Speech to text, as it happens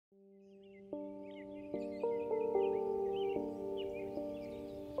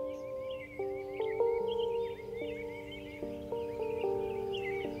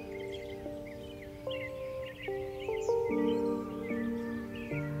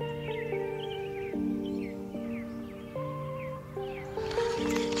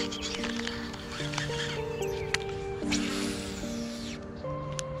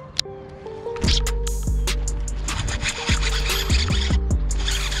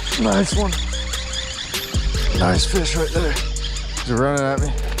Nice one. Nice fish right there. He's running at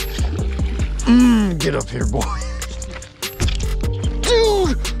me. Get up here, boy.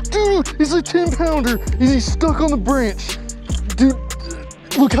 Dude, he's a 10-pounder. He's stuck on the branch. Dude,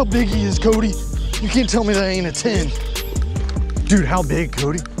 look how big he is, Cody. You can't tell me that ain't a 10. Dude, how big,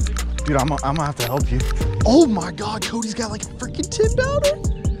 Cody? Dude, I'm gonna have to help you. Oh my God, Cody's got like a freaking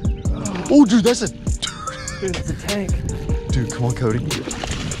 10-pounder. Oh, dude, that's a, dude, it's a tank. Dude, come on, Cody.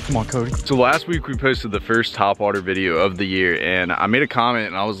 Come on, Cody. So last week we posted the first topwater video of the year, and I made a comment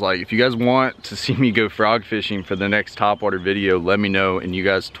and I was like, if you guys want to see me go frog fishing for the next topwater video, let me know. And you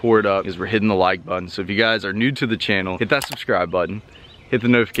guys tore it up because we're hitting the like button. So if you guys are new to the channel, hit that subscribe button, hit the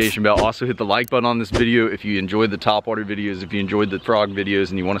notification bell. Also hit the like button on this video if you enjoyed the topwater videos, if you enjoyed the frog videos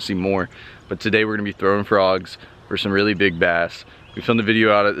and you want to see more. But today we're gonna be throwing frogs for some really big bass. We filmed a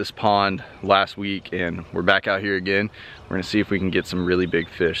video out at this pond last week and we're back out here again. We're gonna see if we can get some really big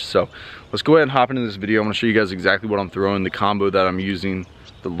fish. So let's go ahead and hop into this video. I'm gonna show you guys exactly what I'm throwing, the combo that I'm using,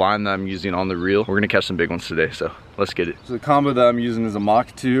 the line that I'm using on the reel. We're gonna catch some big ones today, so let's get it. So the combo that I'm using is a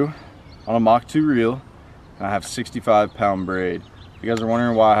Mach 2 on a Mach 2 reel, and I have 65-pound braid. If you guys are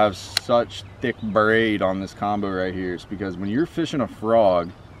wondering why I have such thick braid on this combo right here, it's because when you're fishing a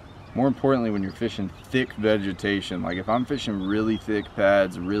frog, more importantly, when you're fishing thick vegetation, like if I'm fishing really thick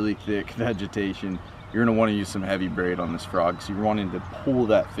pads, really thick vegetation, you're gonna wanna use some heavy braid on this frog. So you're wanting to pull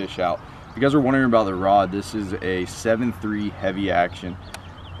that fish out. If you guys are wondering about the rod, this is a 7.3 heavy action.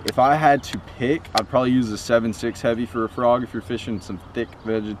 If I had to pick, I'd probably use a 7.6 heavy for a frog if you're fishing some thick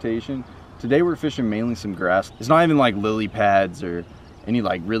vegetation. Today we're fishing mainly some grass. It's not even like lily pads or any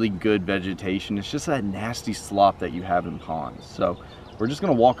like really good vegetation. It's just that nasty slop that you have in ponds. So we're just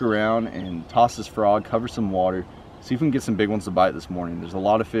gonna walk around and toss this frog, cover some water, see if we can get some big ones to bite this morning. There's a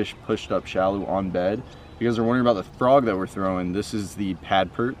lot of fish pushed up shallow on bed. If you guys are wondering about the frog that we're throwing, this is the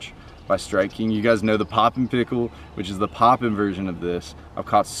Pad Perch by Strike King. You guys know the Poppin' Pickle, which is the poppin' version of this. I've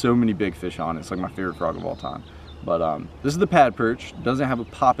caught so many big fish on it. It's like my favorite frog of all time. But this is the Pad Perch. It doesn't have a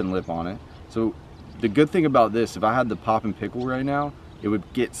poppin' lip on it. So the good thing about this, if I had the Poppin' Pickle right now, it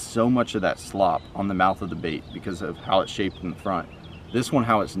would get so much of that slop on the mouth of the bait because of how it's shaped in the front. This one,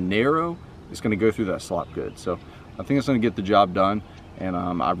 how it's narrow, it's gonna go through that slop good. So I think it's gonna get the job done, and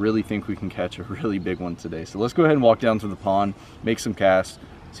I really think we can catch a really big one today. So let's go ahead and walk down to the pond, make some casts,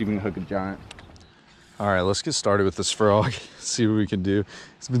 see if we can hook a giant. All right, let's get started with this frog, see what we can do.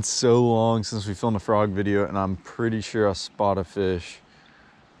 It's been so long since we filmed a frog video, and I'm pretty sure I spot a fish.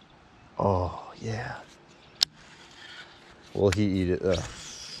 Oh, yeah. Will he eat it though?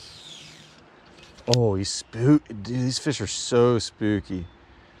 Oh, he's spooky. Dude, these fish are so spooky.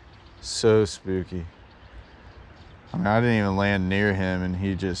 So spooky. I mean, I didn't even land near him and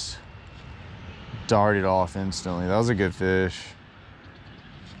he just darted off instantly. That was a good fish.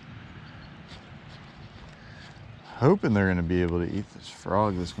 Hoping they're gonna be able to eat this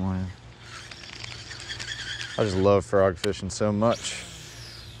frog this morning. I just love frog fishing so much.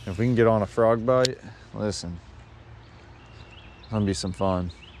 If we can get on a frog bite, listen, it's gonna be some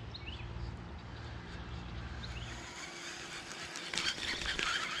fun.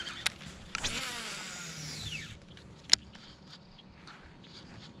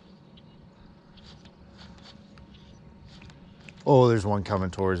 Oh, there's one coming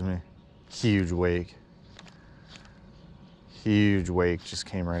towards me. Huge wake. Huge wake just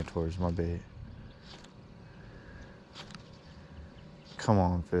came right towards my bait. Come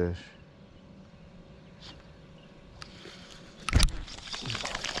on, fish.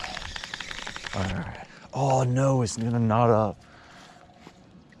 All right. Oh no, it's gonna knot up.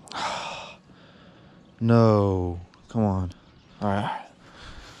 No, come on. All right.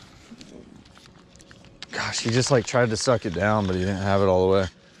 Gosh, he just like tried to suck it down, but he didn't have it all the way.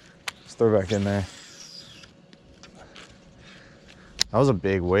 Let's throw it back in there. That was a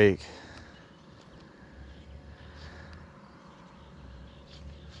big wake.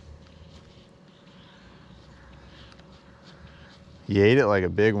 He ate it like a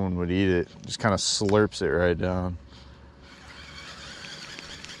big one would eat it. Just kind of slurps it right down.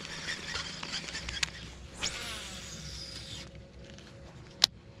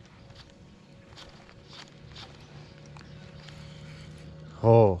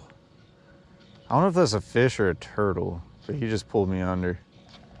 Oh, I don't know if that's a fish or a turtle, but he just pulled me under.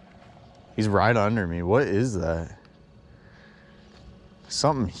 He's right under me. What is that?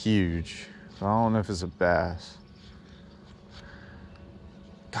 Something huge. I don't know if it's a bass.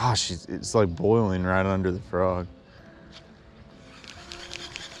 Gosh, it's like boiling right under the frog.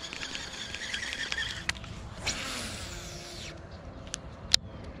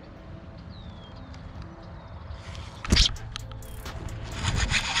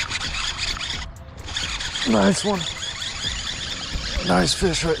 Nice one. Nice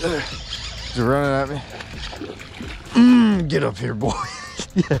fish right there. He's running at me. Get up here, boy.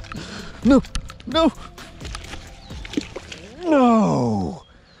 Yeah. No, no. No.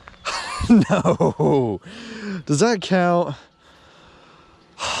 No. Does that count?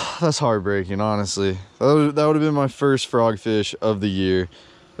 That's heartbreaking, honestly. That would have been my first frog fish of the year.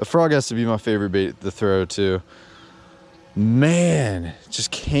 A frog has to be my favorite bait to throw too. Man,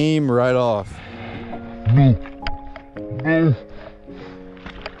 just came right off. No. No.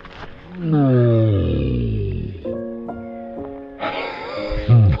 No.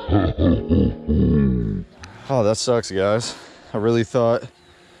 Oh, that sucks, guys. I really thought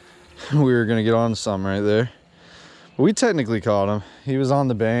we were gonna get on something right there. But we technically caught him. He was on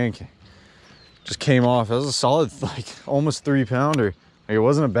the bank. Just came off. That was a solid, like, almost 3-pounder. Like, it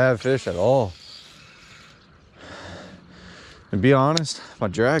wasn't a bad fish at all. And to be honest, my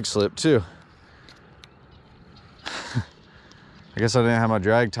drag slipped too. I guess I didn't have my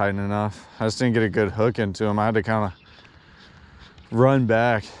drag tightened enough. I just didn't get a good hook into him. I had to kind of run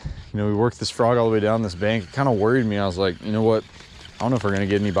back. You know, we worked this frog all the way down this bank. It kind of worried me. I was like, you know what? I don't know if we're gonna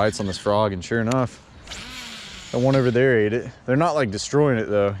get any bites on this frog. And sure enough, that one over there ate it. They're not like destroying it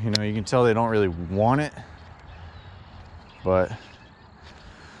though. You know, you can tell they don't really want it. But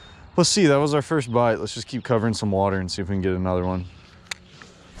let's see, that was our first bite. Let's just keep covering some water and see if we can get another one.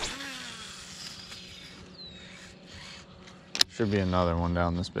 Should be another one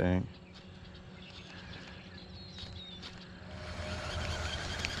down this bank.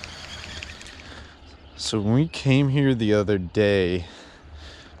 So when we came here the other day,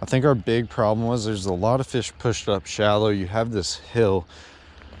 I think our big problem was there's a lot of fish pushed up shallow. You have this hill.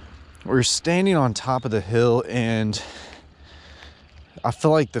 We're standing on top of the hill and I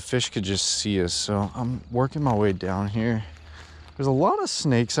feel like the fish could just see us. So I'm working my way down here. There's a lot of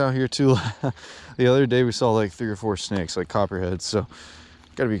snakes out here too. The other day we saw like 3 or 4 snakes, like copperheads. So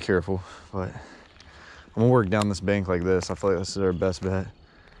gotta be careful, but I'm gonna work down this bank like this. I feel like this is our best bet.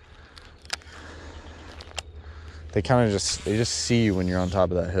 They kind of just see you when you're on top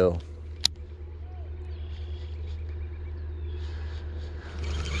of that hill.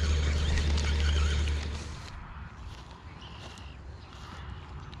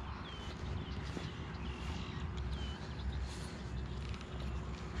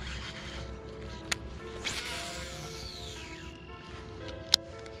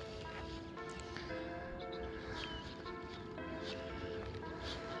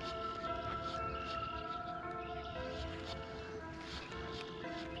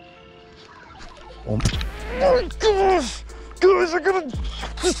 Oh my gosh!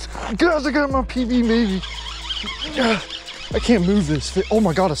 Guys, I got my PB maybe. I can't move this fish. Oh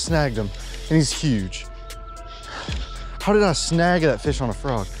my God, I snagged him. And he's huge. How did I snag that fish on a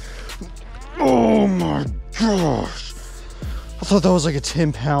frog? Oh my gosh. I thought that was like a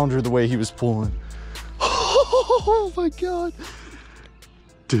 10-pounder the way he was pulling. Oh my God.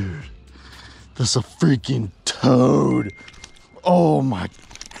 Dude, that's a freaking toad. Oh my.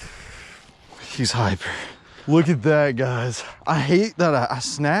 He's hyper. Look at that, guys. I hate that I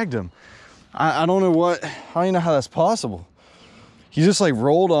snagged him. I don't know what, I don't even know how that's possible. He just like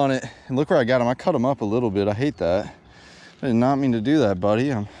rolled on it and look where I got him. I cut him up a little bit. I hate that. I did not mean to do that, buddy.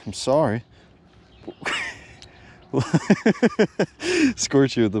 I'm sorry.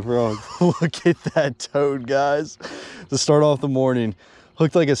 Scorch you with the frog. Look at that toad, guys. To start off the morning,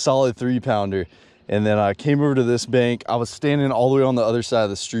 hooked like a solid 3-pounder. And then I came over to this bank. I was standing all the way on the other side of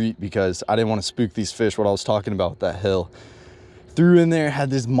the street because I didn't want to spook these fish, what I was talking about with that hill. Threw in there, had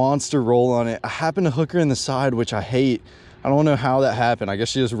this monster roll on it. I happened to hook her in the side, which I hate. I don't know how that happened. I guess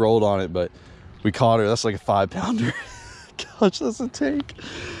she just rolled on it, but we caught her. That's like a 5-pounder. Gosh, that's a take.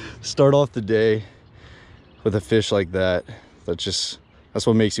 Start off the day with a fish like that. That's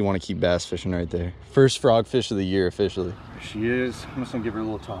what makes you want to keep bass fishing right there. First frog fish of the year, officially. There she is. I'm just gonna give her a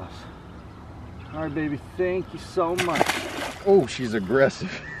little toss. All right, baby, thank you so much. Oh, she's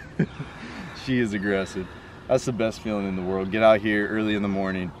aggressive. She is aggressive. That's the best feeling in the world. Get out here early in the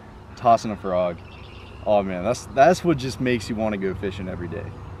morning, tossing a frog. Oh man, that's what just makes you want to go fishing every day.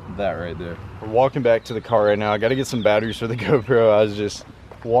 That right there. We're walking back to the car right now. I got to get some batteries for the GoPro.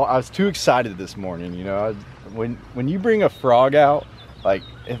 I was too excited this morning, you know. When you bring a frog out, like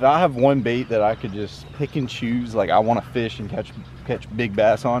if I have one bait that I could just pick and choose, like I want to fish and catch big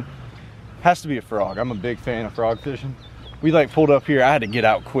bass on, has to be a frog. I'm a big fan of frog fishing. We like pulled up here. I had to get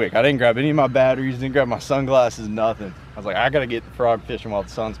out quick. I didn't grab any of my batteries, didn't grab my sunglasses, nothing. I was like, I gotta get the frog fishing while the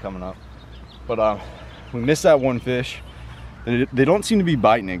sun's coming up. But we missed that one fish. They don't seem to be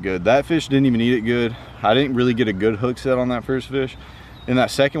biting it good. That fish didn't even eat it good. I didn't really get a good hook set on that first fish. And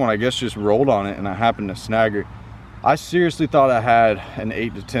that second one, I guess, just rolled on it and I happened to snag her. I seriously thought I had an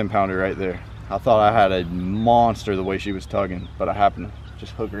 8 to 10 pounder right there. I thought I had a monster the way she was tugging, but I happened to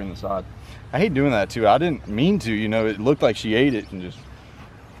just hook her in the side. I hate doing that too. I didn't mean to, you know, it looked like she ate it and just,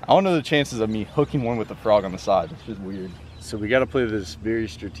 I don't know the chances of me hooking one with the frog on the side. It's just weird. So we got to play this very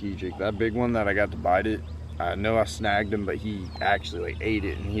strategic. That big one that I got to bite it, I know I snagged him, but he actually like ate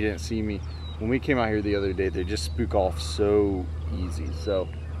it and he didn't see me. When we came out here the other day, they just spook off so easy. So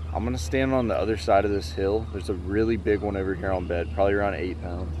I'm gonna stand on the other side of this hill. There's a really big one over here on bed, probably around 8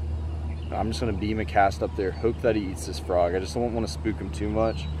 pounds. I'm just gonna beam a cast up there, hope that he eats this frog. I just don't want to spook him too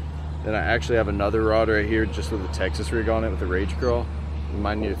much. Then I actually have another rod right here just with a Texas rig on it with a rage crawl. We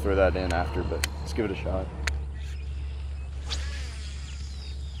might need to throw that in after, but let's give it a shot.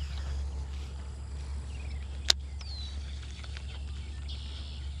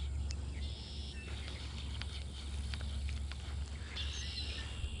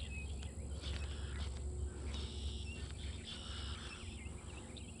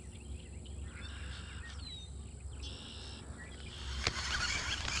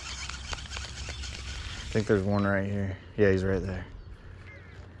 I think there's one right here. Yeah, he's right there.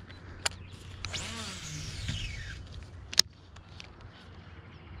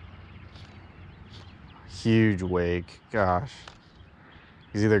 Huge wake, gosh.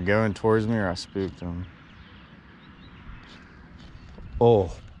 He's either going towards me or I spooked him. Oh,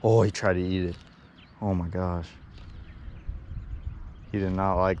 he tried to eat it. Oh my gosh. He did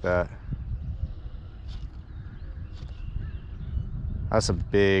not like that. That's a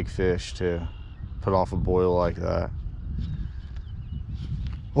big fish too. Put off a boil like that.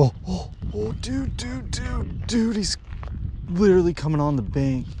 Oh, dude, he's literally coming on the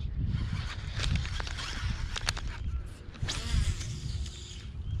bank.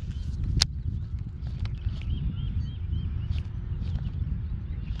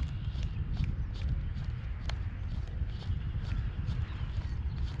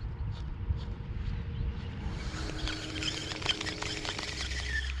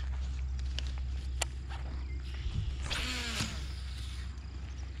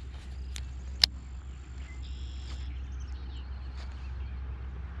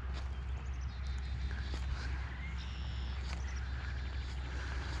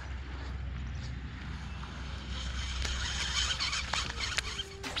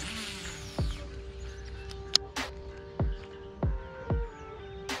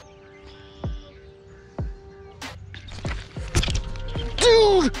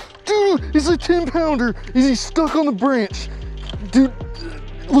 Dude, he's a 10 pounder. He's stuck on the branch. Dude,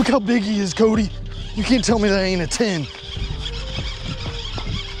 look how big he is, Cody. You can't tell me that ain't a 10.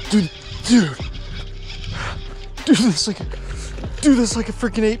 Dude, that's like a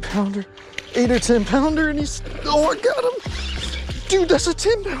freaking 8 pounder. 8 or 10 pounder, and he's, oh, I got him. Dude, that's a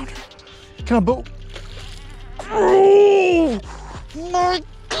 10 pounder. Can I boat? Oh my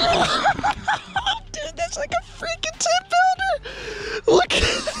God. Dude, that's like a freaking 10 pounder.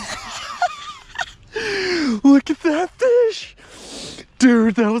 Look at that fish.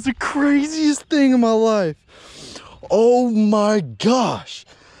 Dude, that was the craziest thing in my life. Oh my gosh.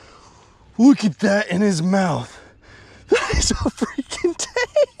 Look at that in his mouth. That is a freaking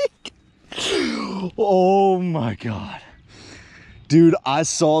tank. Oh my God. Dude, I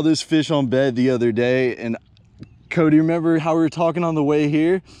saw this fish on bed the other day, and Cody, remember how we were talking on the way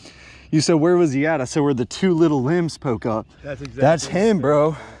here? You said, where was he at? I said, where the 2 little limbs poke up. That's him,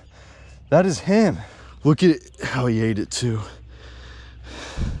 bro. That is him. Look at how he ate it too.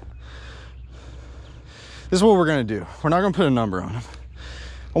 This is what we're gonna do. We're not gonna put a number on him.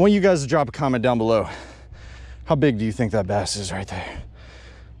 I want you guys to drop a comment down below. How big do you think that bass is right there?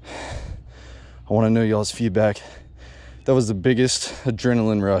 I wanna know y'all's feedback. That was the biggest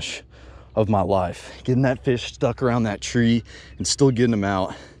adrenaline rush of my life. Getting that fish stuck around that tree and still getting him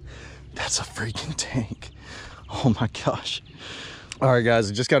out. That's a freaking tank. Oh my gosh. All right, guys,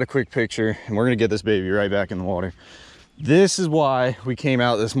 I just got a quick picture and we're gonna get this baby right back in the water. This is why we came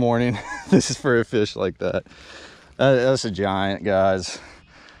out this morning. This is for a fish like that. That's a giant, guys.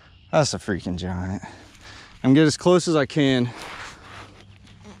 That's a freaking giant. I'm gonna get as close as I can.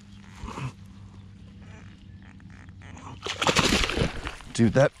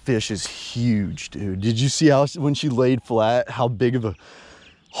 Dude, that fish is huge, dude. Did you see how, when she laid flat, how big of a,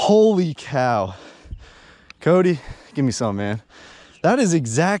 holy cow. Cody, give me some, man. That is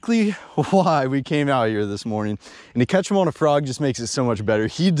exactly why we came out here this morning. And to catch him on a frog just makes it so much better.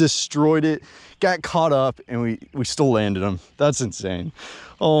 He destroyed it, got caught up, and we still landed him. That's insane.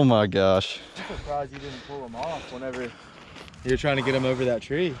 Oh my gosh. I'm surprised you didn't pull him off whenever you were trying to get him over that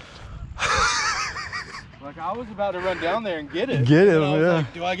tree. Like I was about to run down there and get it. Get it, and I was yeah.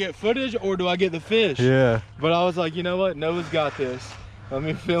 like, do I get footage or do I get the fish? Yeah. But I was like, you know what? Noah's got this. Let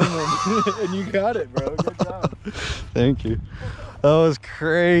me film him. And you got it, bro. Good job. Thank you. That was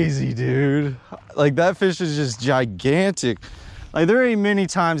crazy, dude. Like that fish is just gigantic. Like there ain't many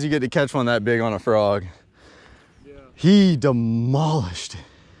times you get to catch one that big on a frog. Yeah. He demolished it.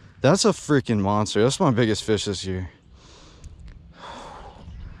 That's a freaking monster. That's my biggest fish this year.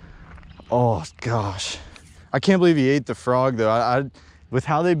 Oh gosh. I can't believe he ate the frog though. I with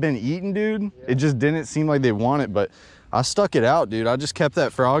how they've been eating, dude, yeah. It just didn't seem like they want it, but I stuck it out, dude. I just kept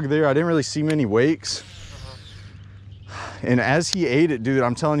that frog there. I didn't really see many wakes. And as he ate it, dude,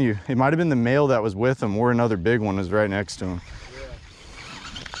 I'm telling you, it might have been the male that was with him or another big one was right next to him. Yeah.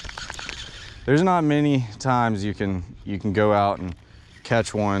 There's not many times you can go out and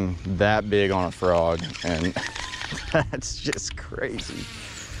catch one that big on a frog, and that's just crazy.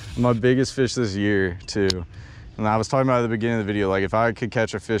 My biggest fish this year too. And I was talking about at the beginning of the video, like if I could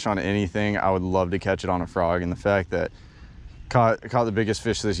catch a fish on anything, I would love to catch it on a frog. And the fact that caught the biggest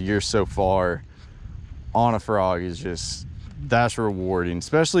fish this year so far on a frog is just, that's rewarding,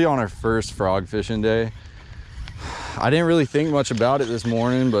 especially on our first frog fishing day. I didn't really think much about it this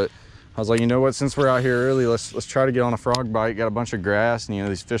morning, but I was like, you know what, since we're out here early, let's try to get on a frog bite. Got a bunch of grass, and you know,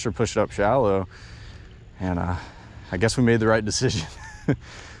 these fish are pushed up shallow. And I guess we made the right decision.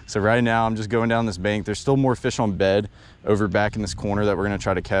 So right now I'm just going down this bank. There's still more fish on bed over back in this corner that we're gonna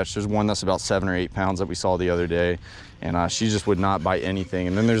try to catch. There's one that's about 7 or 8 pounds that we saw the other day, and she just would not bite anything.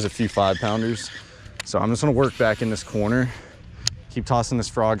 And then there's a few 5-pounders. So I'm just gonna work back in this corner, keep tossing this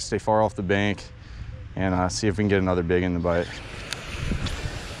frog, stay far off the bank, and see if we can get another big in the bite.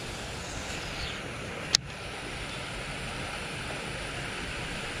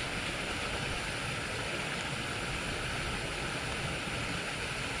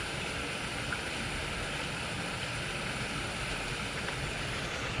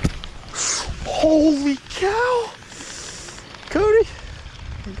 Holy cow! Cody,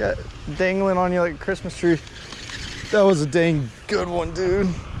 you got dangling on you like a Christmas tree. That was a dang good one, dude.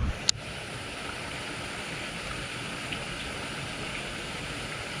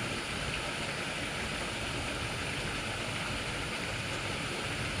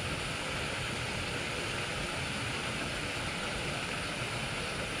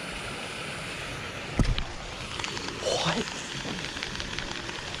 What?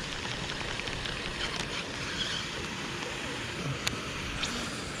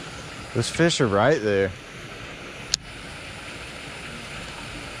 Those fish are right there.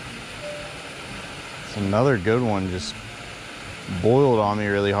 It's another good one, just boiled on me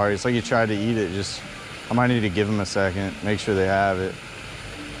really hard. It's like you tried to eat it. Just, I might need to give them a second, make sure they have it.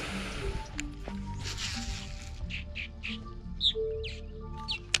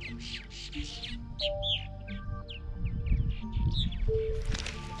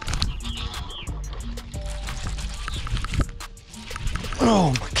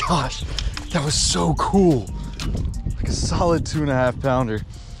 Oh my gosh, that was so cool. Like a solid 2.5 pounder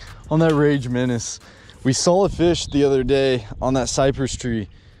on that Rage Menace. We saw a fish the other day on that cypress tree.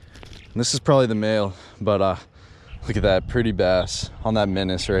 And this is probably the male, but look at that pretty bass on that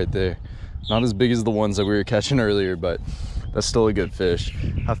Menace right there. Not as big as the ones that we were catching earlier, but that's still a good fish.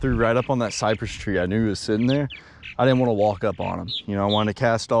 I threw right up on that cypress tree. I knew he was sitting there. I didn't want to walk up on him. You know, I wanted to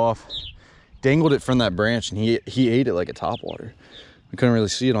cast off, dangled it from that branch, and he ate it like a topwater. We couldn't really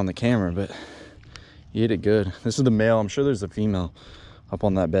see it on the camera, but he ate it good. This is the male. I'm sure there's a female up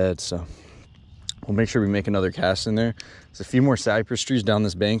on that bed, so we'll make sure we make another cast in there. There's a few more cypress trees down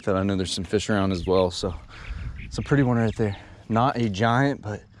this bank that I know there's some fish around as well, so it's a pretty one right there. Not a giant,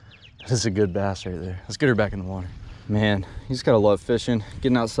 but that is a good bass right there. Let's get her back in the water. Man, you just gotta love fishing,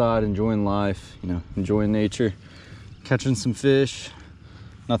 getting outside, enjoying life, you know, enjoying nature, catching some fish.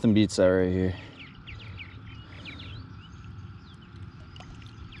 Nothing beats that right here.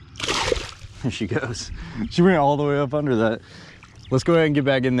 There she goes. She went all the way up under that. Let's go ahead and get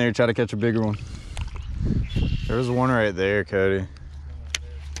back in there, try to catch a bigger one. There was one right there, Cody.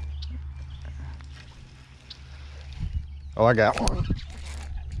 Oh, I got one.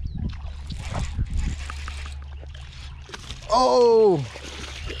 Oh,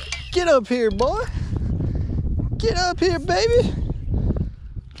 get up here, boy. Get up here, baby.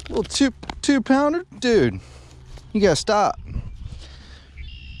 Little two pounder. Dude, you gotta stop.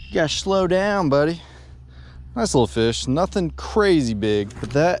 You gotta slow down, buddy. Nice little fish, nothing crazy big,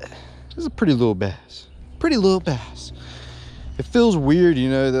 but that is a pretty little bass. Pretty little bass. It feels weird, you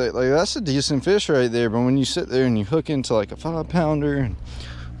know, that like that's a decent fish right there, but when you sit there and you hook into like a 5-pounder and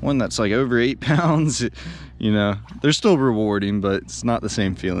one that's like over 8 pounds, you know, they're still rewarding, but it's not the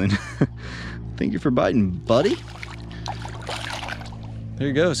same feeling. Thank you for biting, buddy. There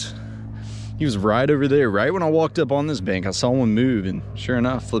he goes. He was right over there. Right when I walked up on this bank, I saw one move, and sure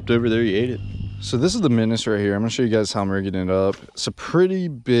enough, flipped over there, he ate it. So this is the menace right here. I'm gonna show you guys how I'm rigging it up. It's a pretty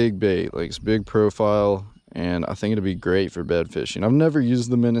big bait, like it's big profile, and I think it'll be great for bed fishing. I've never used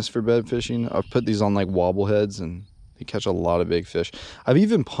the menace for bed fishing. I've put these on like wobble heads, and they catch a lot of big fish. I've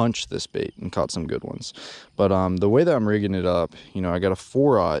even punched this bait and caught some good ones. But the way that I'm rigging it up, you know, I got a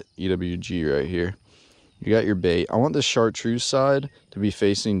 4/0 EWG right here. You got your bait. I want the chartreuse side to be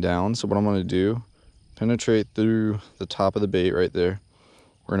facing down. So what I'm gonna do, penetrate through the top of the bait right there.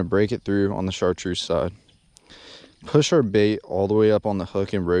 We're gonna break it through on the chartreuse side. Push our bait all the way up on the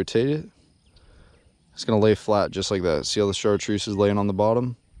hook and rotate it. It's gonna lay flat just like that. See how the chartreuse is laying on the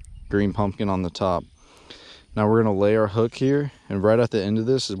bottom? Green pumpkin on the top. Now we're gonna lay our hook here, and right at the end of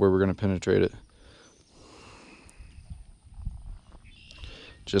this is where we're gonna penetrate it.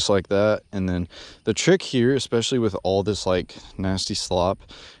 Just like that. And then the trick here, especially with all this like nasty slop,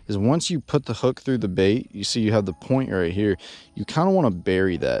 is once you put the hook through the bait, you see you have the point right here. You kind of want to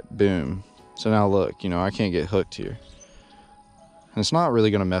bury that. Boom. So now look, you know, I can't get hooked here. And it's not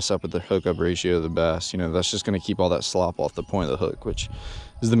really going to mess up with the hookup ratio of the bass. You know, that's just going to keep all that slop off the point of the hook, which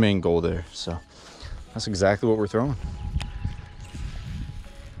is the main goal there. So that's exactly what we're throwing.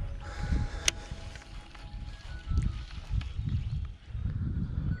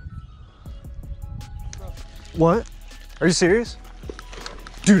 What? Are you serious?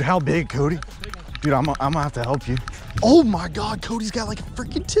 Dude, how big, Cody? Dude, I'm gonna have to help you. Oh my God, Cody's got like a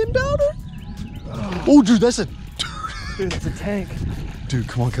freaking 10 pounder. Oh, dude, that's a... Dude, it's a tank. Dude,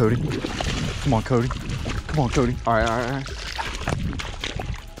 come on, Cody. Come on, Cody. Come on, Cody. All right, all right, all right.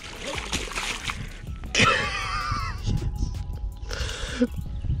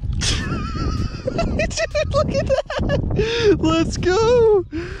 Dude, look at that. Let's go.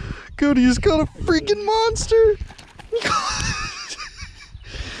 Cody just caught a freaking monster.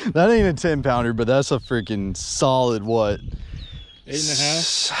 That ain't a 10 pounder, but that's a freaking solid what?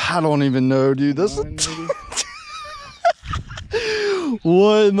 8.5? I don't even know, dude. That's 9,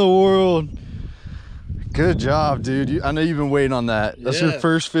 what in the world? Good job, dude. I know you've been waiting on that. That's your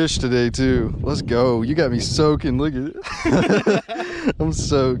first fish today too. Let's go. You got me soaking. Look at it. I'm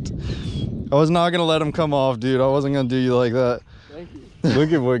soaked. I was not gonna let him come off, dude. I wasn't gonna do you like that. Thank you.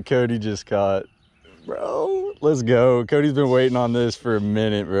 Look at what Cody just caught. Bro, let's go. Cody's been waiting on this for a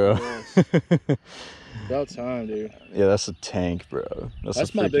minute, bro. Yes. About time, dude. Yeah, that's a tank, bro.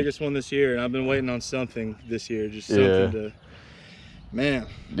 That's my biggest one this year, and I've been waiting on something this year. Just something to, man.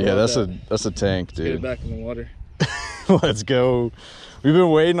 Yeah, that's a tank, dude. Get it back in the water. Let's go. We've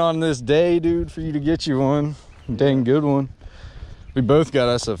been waiting on this day, dude, for you to get you one. Dang good one. We both got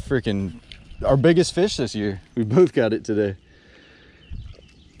us a freaking, our biggest fish this year. We both got it today.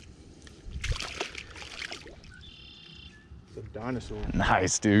 It's a dinosaur.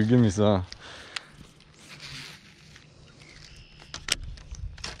 Nice, dude. Give me some.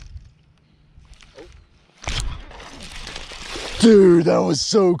 Dude, that was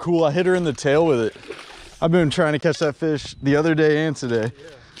so cool. I hit her in the tail with it. I've been trying to catch that fish the other day and today.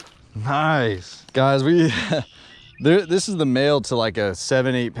 Yeah. Nice. Guys, this is the male to like a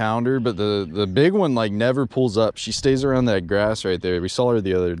 7-8 pounder, but the big one like never pulls up. She stays around that grass right there. We saw her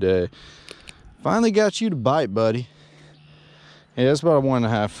the other day. Finally got you to bite, buddy. Yeah, that's about a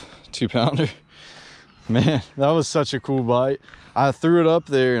 1.5, 2 pounder. Man, that was such a cool bite. I threw it up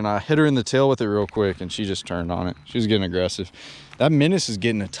there and I hit her in the tail with it real quick and she just turned on it. She was getting aggressive. That menace is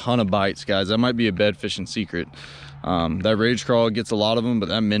getting a ton of bites, guys. That might be a bed fishing secret. That rage crawl gets a lot of them, but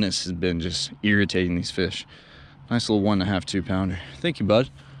that menace has been just irritating these fish. Nice little 1.5, 2 pounder. Thank you, bud.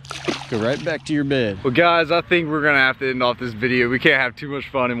 Go right back to your bed. Well, guys, I think we're gonna have to end off this video. We can't have too much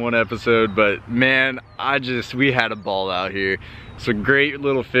fun in one episode, but man, we had a ball out here. It's a great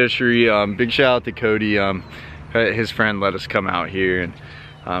little fishery. Big shout out to Cody. His friend let us come out here,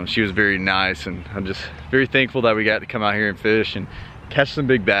 and she was very nice, and I'm just very thankful that we got to come out here and fish and catch some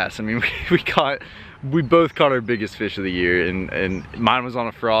big bass. I mean, we both caught our biggest fish of the year, and mine was on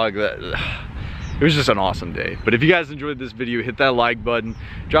a frog. It was just an awesome day. But if you guys enjoyed this video, hit that like button.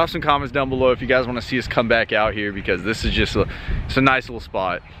 Drop some comments down below if you guys want to see us come back out here, because this is just it's a nice little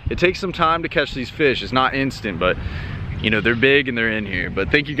spot. It takes some time to catch these fish. It's not instant, but you know, they're big and they're in here.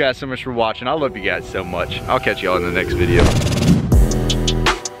 But thank you guys so much for watching. I love you guys so much. I'll catch y'all in the next video.